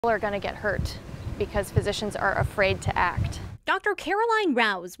Are going to get hurt because physicians are afraid to act. Dr. Caroline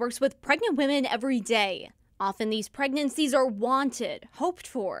Rouse works with pregnant women every day. Often these pregnancies are wanted, hoped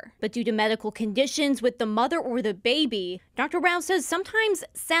for, but due to medical conditions with the mother or the baby, Dr. Rouse says sometimes,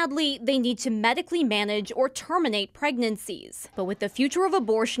 sadly, they need to medically manage or terminate pregnancies. But with the future of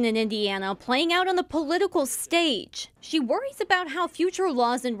abortion in Indiana playing out on the political stage, she worries about how future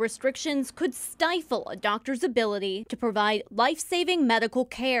laws and restrictions could stifle a doctor's ability to provide life-saving medical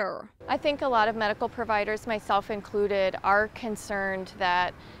care. I think a lot of medical providers, myself included, are concerned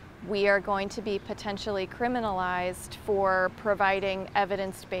that we are going to be potentially criminalized for providing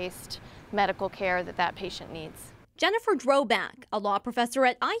evidence-based medical care that patient needs. Jennifer Droback, a law professor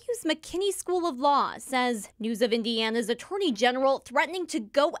at IU's McKinney School of Law, says news of Indiana's Attorney General threatening to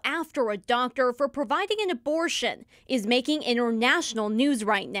go after a doctor for providing an abortion is making international news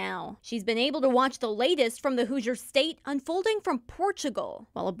right now. She's been able to watch the latest from the Hoosier State unfolding from Portugal.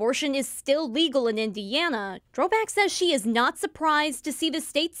 While abortion is still legal in Indiana, Droback says she is not surprised to see the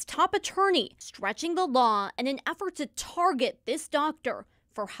state's top attorney stretching the law in an effort to target this doctor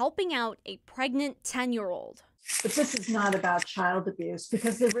for helping out a pregnant 10-year-old. But this is not about child abuse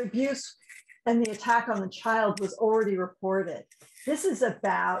because the abuse and the attack on the child was already reported. This is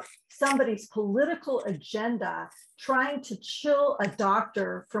about somebody's political agenda trying to chill a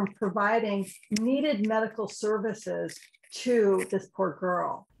doctor from providing needed medical services to this poor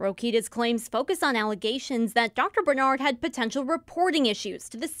girl. Rokita's claims focus on allegations that Dr. Bernard had potential reporting issues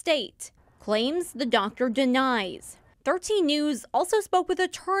to the state. Claims the doctor denies. 13 News also spoke with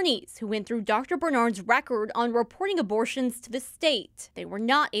attorneys who went through Dr. Bernard's record on reporting abortions to the state. They were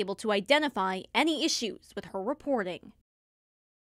not able to identify any issues with her reporting.